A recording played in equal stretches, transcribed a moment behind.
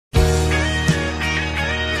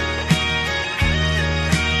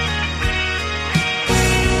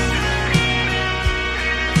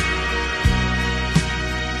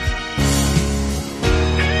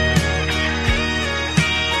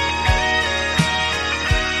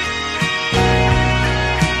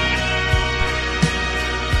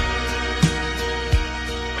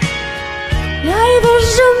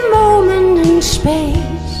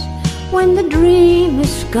space when the dream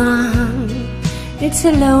is gone. It's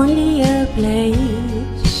a lonelier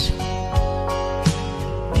place.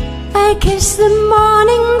 I kiss the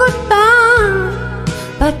morning goodbye,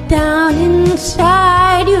 but down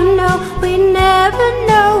inside, you know, we never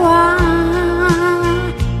know why.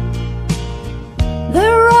 The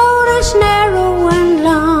road is narrow and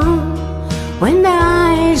long when the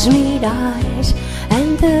eyes meet eyes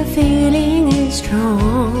and the feeling is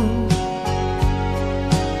strong.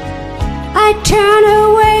 I turn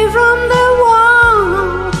away from the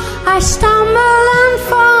wall, I stumble and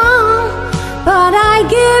fall, but I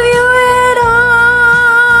give you it all.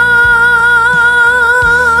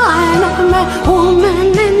 I'm a woman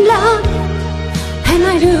in love, and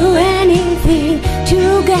I do anything to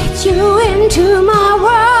get you into my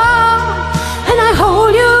world, and I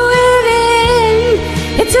hold you within.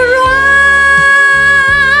 It's a right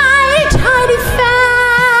I defend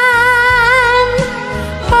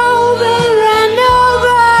over and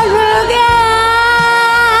over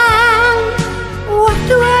again. What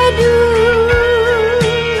do I do?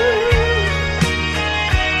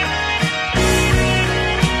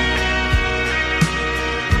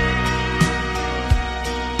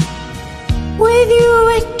 With you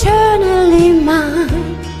eternally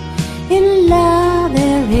mine, in love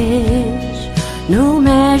there is no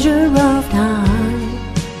measure of time.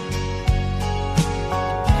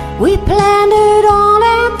 We planned it all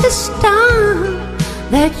at the start,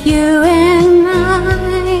 that you and I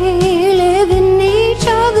live in each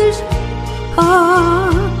other's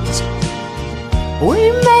hearts. We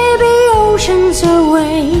may be oceans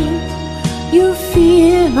away, you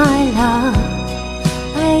feel my love,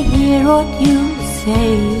 I hear what you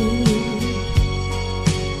say.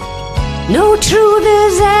 No truth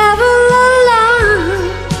is ever a lie,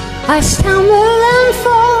 I stumble and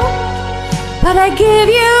fall, but I give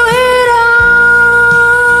you it all.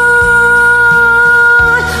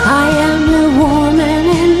 I am the woman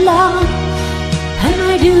in love, and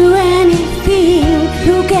I do anything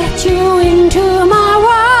to get you into my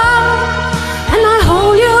world, and I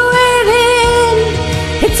hold you within.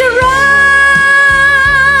 It's a right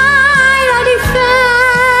I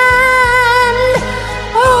defend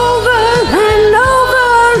over and over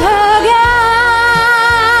again.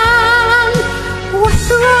 What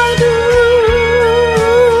do I do?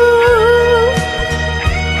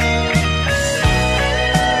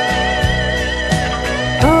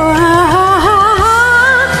 Oh,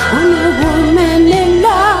 I'm a woman in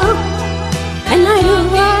love, and I do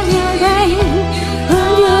anything when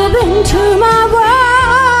you've been to my